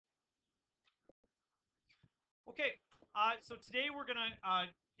Okay, so today we're gonna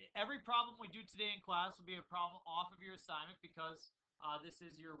every problem we do today in class will be a problem off of your assignment because this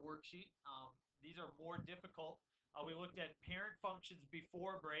is your worksheet. These are more difficult. We looked at parent functions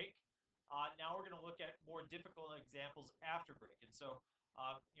before break. Now we're gonna look at more difficult examples after break. And so,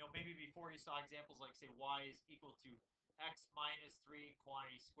 maybe before you saw examples like say y is equal to x minus 3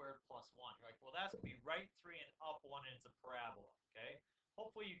 quantity squared plus 1. You're like, well, that's gonna be right 3 and up 1, and it's a parabola. Okay.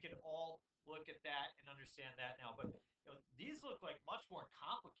 Hopefully you can all look at that and understand that now. But these look like much more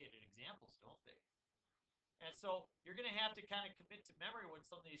complicated examples, don't they? And so you're going to have to kind of commit to memory what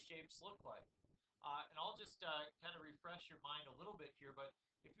some of these shapes look like. And I'll just kind of refresh your mind a little bit here. But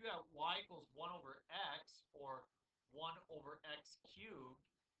if you have y equals 1 over x or 1 over x cubed,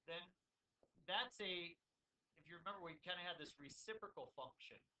 then that's if you remember, we kind of had this reciprocal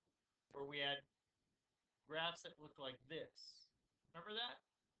function where we had graphs that looked like this. Remember that?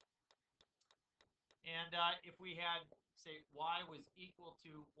 And if we had, say, y was equal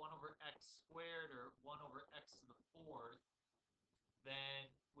to 1 over x squared or 1 over x to the fourth, then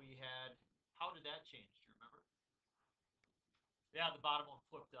we had, how did that change? Do you remember? Yeah, the bottom one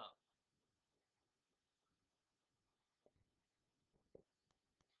flipped up.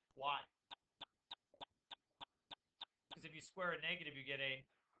 Why? Because if you square a negative, you get a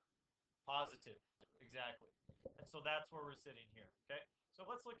positive. Exactly. And so that's where we're sitting here. Okay. So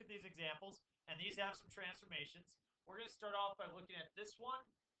let's look at these examples. And these have some transformations. We're going to start off by looking at this one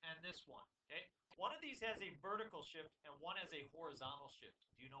and this one. Okay. One of these has a vertical shift and one has a horizontal shift.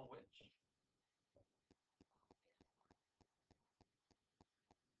 Do you know which?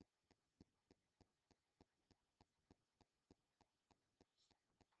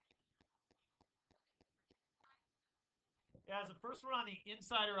 Yeah, is the first one on the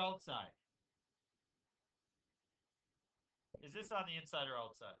inside or outside? Is this on the inside or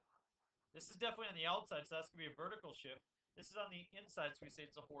outside? This is definitely on the outside, so that's going to be a vertical shift. This is on the inside, so we say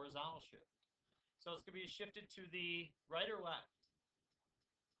it's a horizontal shift. So it's going to be shifted to the right or left?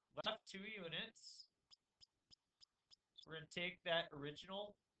 Left 2 units. We're going to take that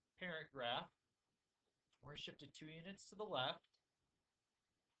original parent graph. We're going to shift it 2 units to the left.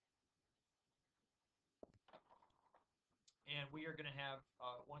 And we are going to have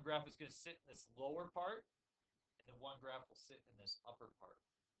one graph is going to sit in this lower part, and then one graph will sit in this upper part.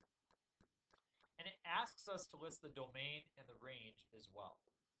 And it asks us to list the domain and the range as well.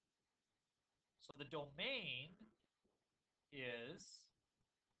 So the domain is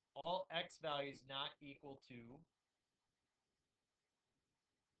all x values not equal to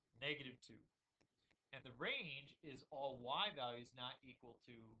 -2. And the range is all y values not equal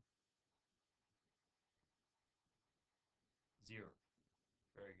to 0.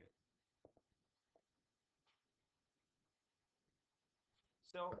 Very good.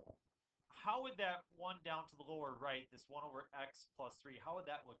 So how would that one down to the lower right, this 1 over x plus 3, how would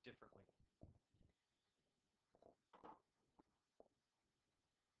that look differently?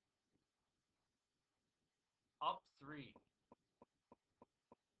 Up 3.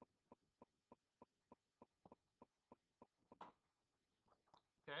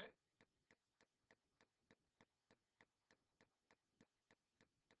 Okay.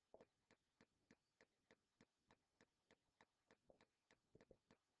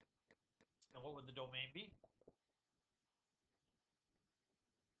 And what would the domain be?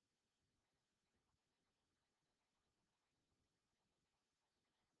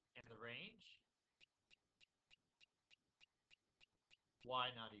 And the range? Y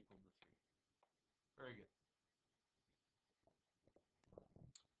not equal to 3. Very good.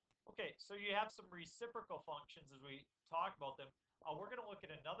 Okay, so you have some reciprocal functions as we talk about them. We're going to look at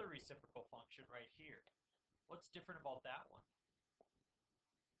another reciprocal function right here. What's different about that one?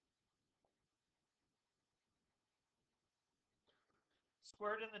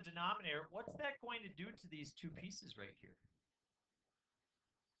 Squared in the denominator, what's that going to do to these two pieces right here?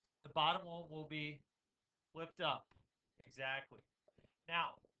 The bottom one will be flipped up. Exactly.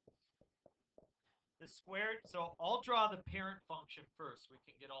 Now, the squared, so I'll draw the parent function first. We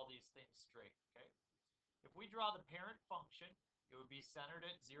can get all these things straight, okay? If we draw the parent function, it would be centered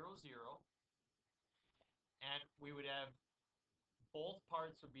at 0, 0. And we would have both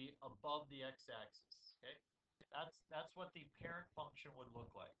parts would be above the x-axis, okay? That's what the parent function would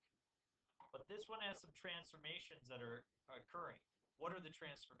look like. But this one has some transformations that are occurring. What are the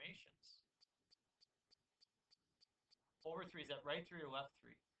transformations? Over 3, is that right 3 or left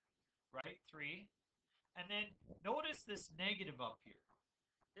 3? Right 3. And then notice this negative up here.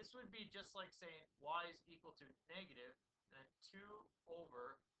 This would be just like saying y is equal to negative, and then 2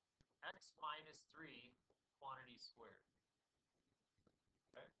 over x minus 3 quantity squared.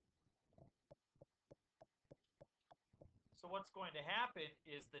 Okay. what's going to happen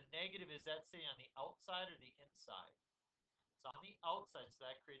is the negative, is that say on the outside or the inside? It's on the outside, so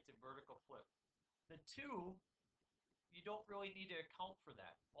that creates a vertical flip. The 2, you don't really need to account for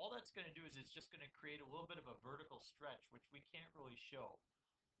that. All that's going to do is it's just going to create a little bit of a vertical stretch, which we can't really show.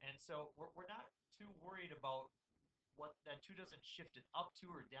 And so we're not too worried about what that 2 doesn't shift it up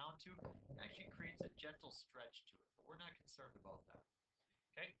to or down to. It actually creates a gentle stretch to it, but we're not concerned about that.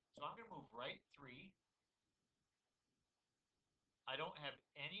 Okay, so I'm going to move right 3. I don't have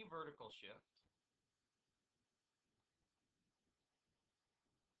any vertical shift.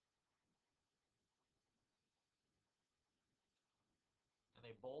 And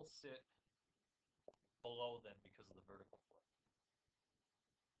they both sit below them because of the vertical flip.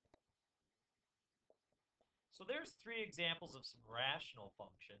 So there's 3 examples of some rational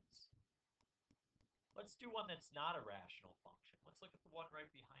functions. Let's do one that's not a rational function. Let's look at the one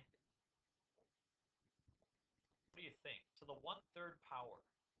right behind it. What do you think? To the 1/3 power.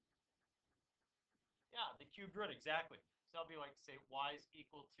 Yeah, the cubed root, exactly. So that'll be like, say, y is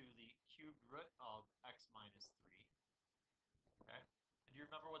equal to the cubed root of x minus 3. Okay? And do you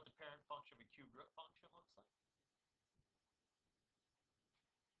remember what the parent function of a cubed root function looks like?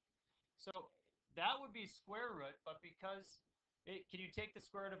 So that would be square root, but because can you take the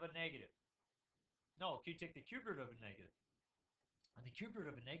square root of a negative? No, can you take the cube root of a negative? And the cube root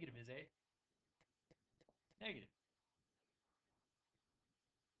of a negative is a negative.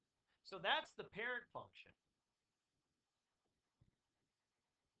 So that's the parent function.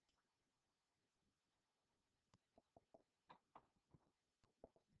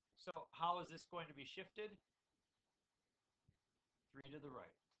 So how is this going to be shifted? 3 to the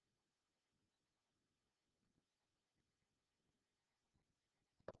right.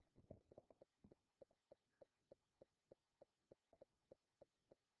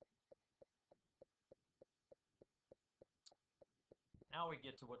 Now we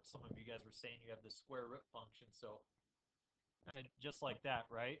get to what some of you guys were saying. You have the square root function. So just like that,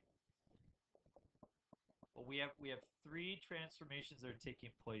 right? Well, we have 3 transformations that are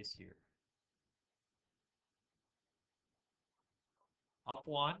taking place here. Up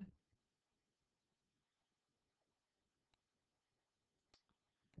 1.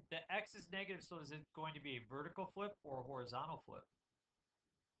 The x is negative, so is it going to be a vertical flip or a horizontal flip?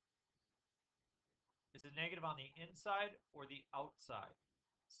 Is it negative on the inside or the outside?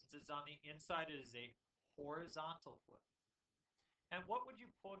 Since it's on the inside, it is a horizontal flip. And what would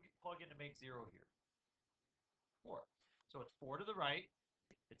you plug in to make 0 here? 4. So it's 4 to the right,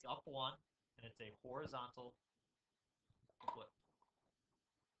 it's up 1, and it's a horizontal flip.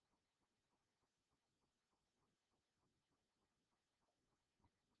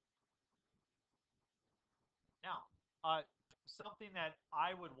 Now, something that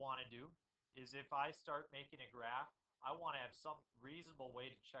I would want to do is if I start making a graph, I want to have some reasonable way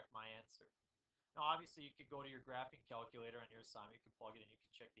to check my answer. Now, obviously, you could go to your graphing calculator on your assignment. You can plug it in. You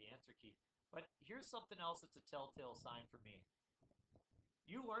can check the answer key. But here's something else that's a telltale sign for me.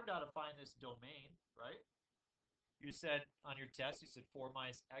 You learned how to find this domain, right? You said on your test, you said 4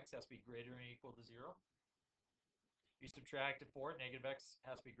 minus x has to be greater than or equal to 0. You subtract 4, negative x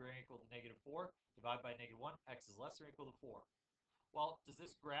has to be greater than or equal to negative 4. Divide by negative 1, x is less than or equal to 4. Well, does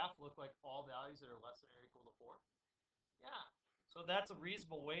this graph look like all values that are less than or equal to 4? Yeah. So that's a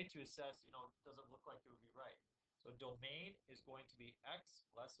reasonable way to assess, does it look like it would be right? So domain is going to be x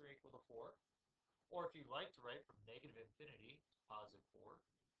less than or equal to 4. Or if you'd like to write from negative infinity to positive 4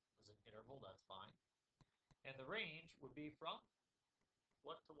 as an interval, that's fine. And the range would be from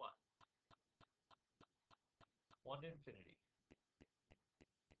what to what? 1 to infinity.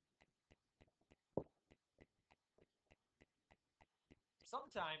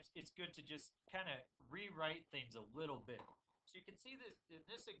 Sometimes it's good to just kind of rewrite things a little bit. So you can see this in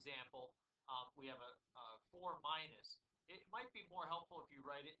this example, we have a 4 minus. It might be more helpful if you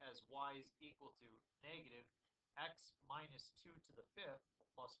write it as y is equal to negative x minus 2 to the 5th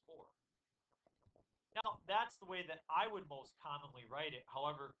plus 4. Now, that's the way that I would most commonly write it.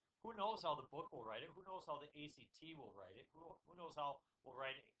 However, who knows how the book will write it? Who knows how the ACT will write it? Who knows how we'll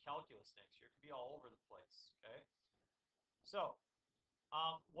write it in calculus next year? It could be all over the place, okay? So,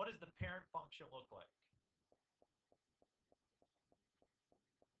 what does the parent function look like?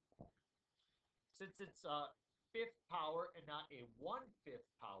 Since it's a 5th power and not a 1/5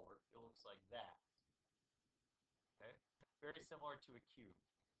 power, it looks like that. Okay, very similar to a cube.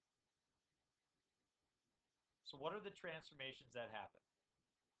 So what are the transformations that happen?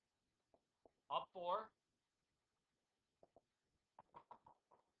 Up 4.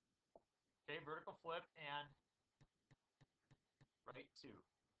 Okay, vertical flip and right 2.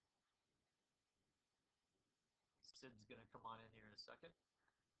 Sid's going to come on in here in a second.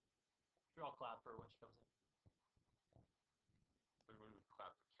 Sure, I'll clap for her when she comes in. What do we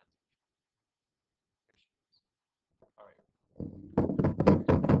clap for Kenzie? Here she is. All right.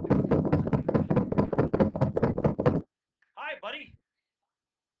 Hi, buddy.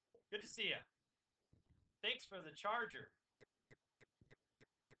 Good to see you. Thanks for the charger.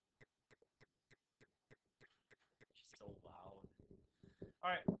 She's so loud. All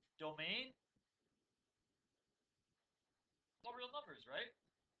right. Domain. All real numbers, right?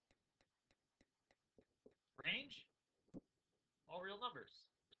 Range. All real numbers.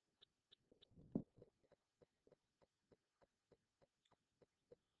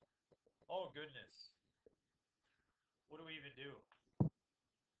 Oh, goodness. What do we even do?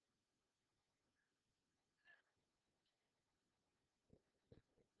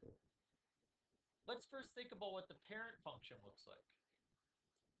 Let's first think about what the parent function looks like.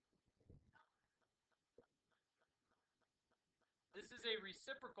 This is a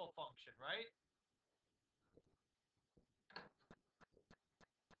reciprocal function, right?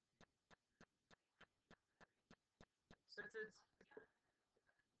 Since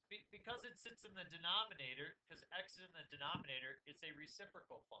because it sits in the denominator, because x is in the denominator, it's a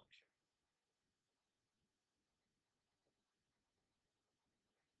reciprocal function.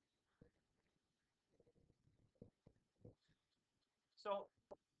 So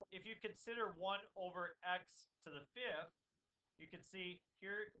if you consider 1 over x to the 5th, you can see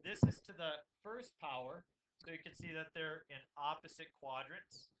here, this is to the first power, so you can see that they're in opposite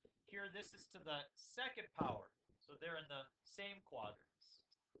quadrants. Here, this is to the second power, so they're in the same quadrants.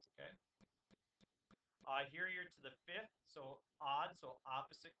 Okay. Here you're to the 5th, so odd, so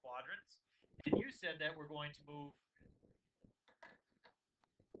opposite quadrants. And you said that we're going to move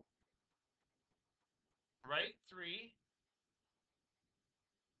right 3,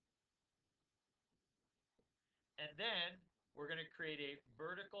 and then we're going to create a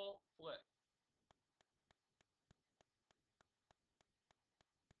vertical flip.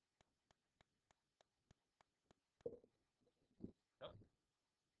 Yep.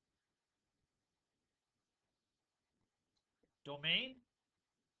 Domain,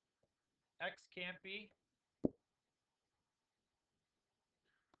 x can't be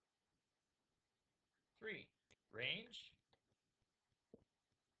 3. Range,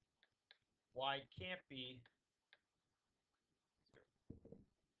 y can't be 0.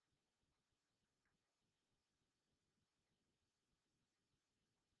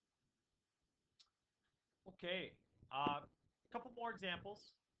 Okay, a couple more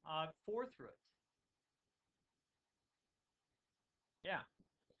examples. 4th root. Yeah.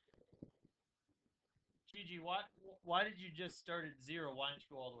 Gigi, why did you just start at 0? Why don't you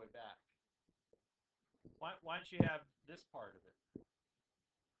go all the way back? Why don't you have this part of it?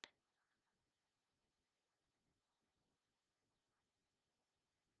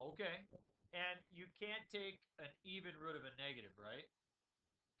 Okay. And you can't take an even root of a negative, right?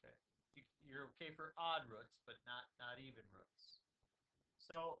 Okay. You're okay for odd roots, but not even roots.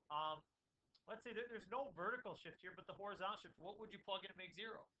 So let's say that there's no vertical shift here, but the horizontal shift. What would you plug in to make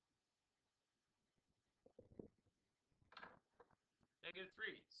 0?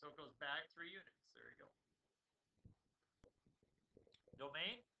 -3. So it goes back 3 units. There you go.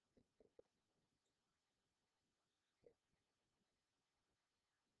 Domain.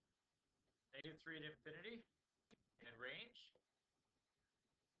 -3 at infinity. And range.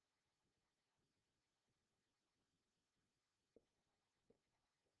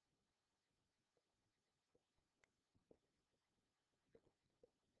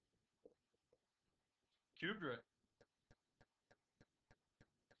 Cubed root.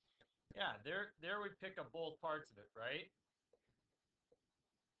 Yeah, there we pick up both parts of it, right?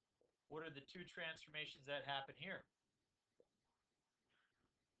 What are the 2 transformations that happen here?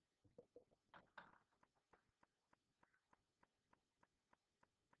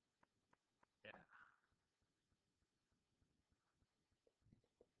 Yeah.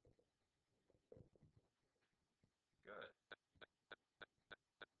 Good.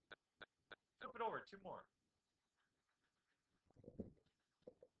 Flip it over. 2 more.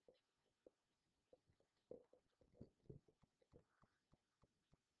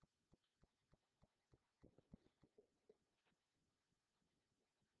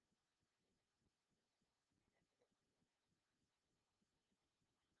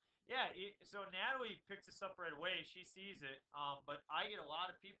 Yeah, so Natalie picks this up right away. She sees it, but I get a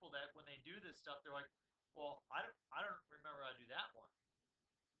lot of people that when they do this stuff, they're like, "Well, I don't remember how to do that one."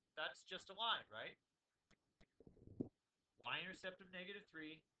 That's just a line, right? Y-intercept of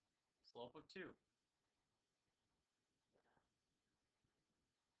 -3, slope of 2.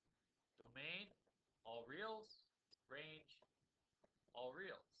 Domain, all reals.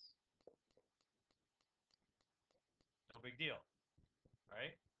 deal,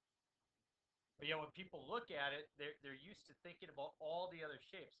 right? But yeah, when people look at it, they're used to thinking about all the other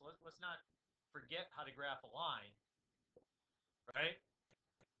shapes. So let's not forget how to graph a line, right?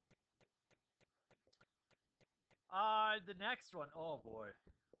 The next one, oh boy.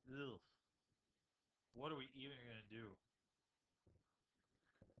 Ugh. What are we even going to do?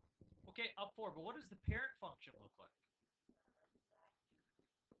 Okay, up 4, but what does the parent function look like?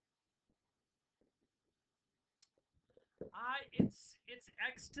 It's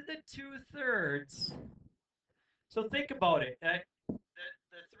x to the 2/3. So think about it. The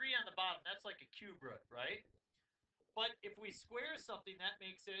 3 on the bottom, that's like a cube root, right? But if we square something, that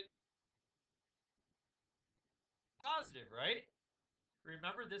makes it positive, right?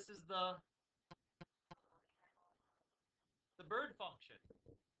 Remember, this is the bird function.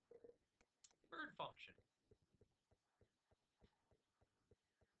 Bird function.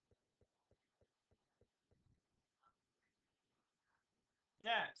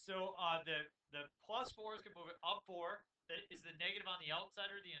 Yeah, so the plus 4 is going to move it up 4. That is the negative on the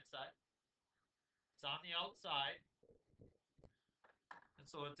outside or the inside? It's on the outside. And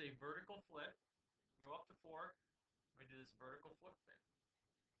so it's a vertical flip. Go up to 4. We do this vertical flip thing.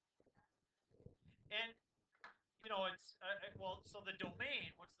 And, you know, it's, well, so the domain,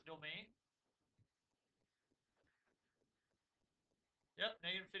 what's the domain? Yep,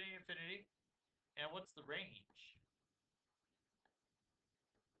 negative infinity, infinity. And what's the range?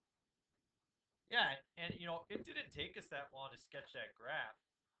 Yeah, and, you know, it didn't take us that long to sketch that graph.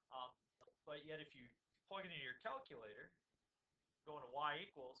 But yet if you plug it into your calculator, going to y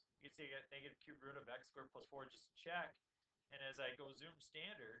equals, you can see I got negative cube root of x squared plus 4, just check. And as I go zoom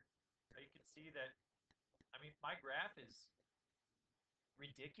standard, you can see that, I mean, my graph is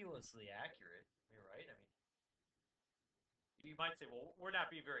ridiculously accurate. Right? I mean, you might say, well, we're not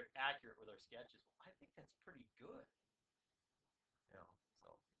being very accurate with our sketches. Well, I think that's pretty good. You know,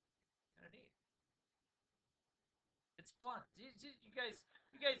 so kind of neat. It's fun. You guys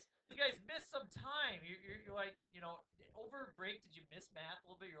miss some time. You're like, you know, over break, did you miss math a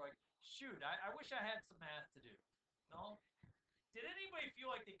little bit? You're like, shoot, I wish I had some math to do. No? Did anybody feel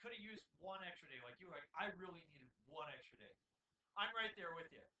like they could have used one extra day? Like you were like, I really needed one extra day. I'm right there with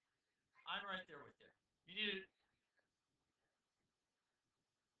you. I'm right there with you. You needed.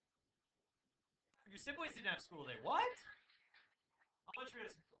 Your siblings didn't have school day. What?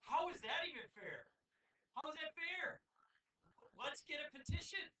 How is that even fair? How is that fair? Let's get a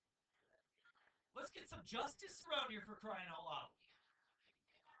petition. Let's get some justice around here for crying out loud.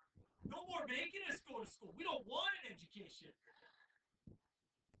 No more making us go to school. We don't want an education.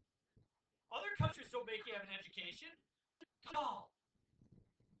 Other countries don't make you have an education. Oh,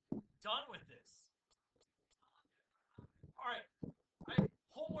 done with this. All right.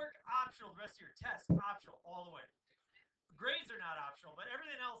 Homework optional. The rest of your test optional all the way. Grades are not optional, but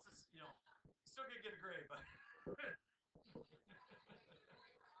everything else is, you know, still gonna get a grade. But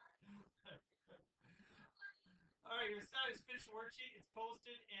all right, your assignment is finished worksheet. It's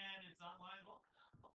posted and it's online as well.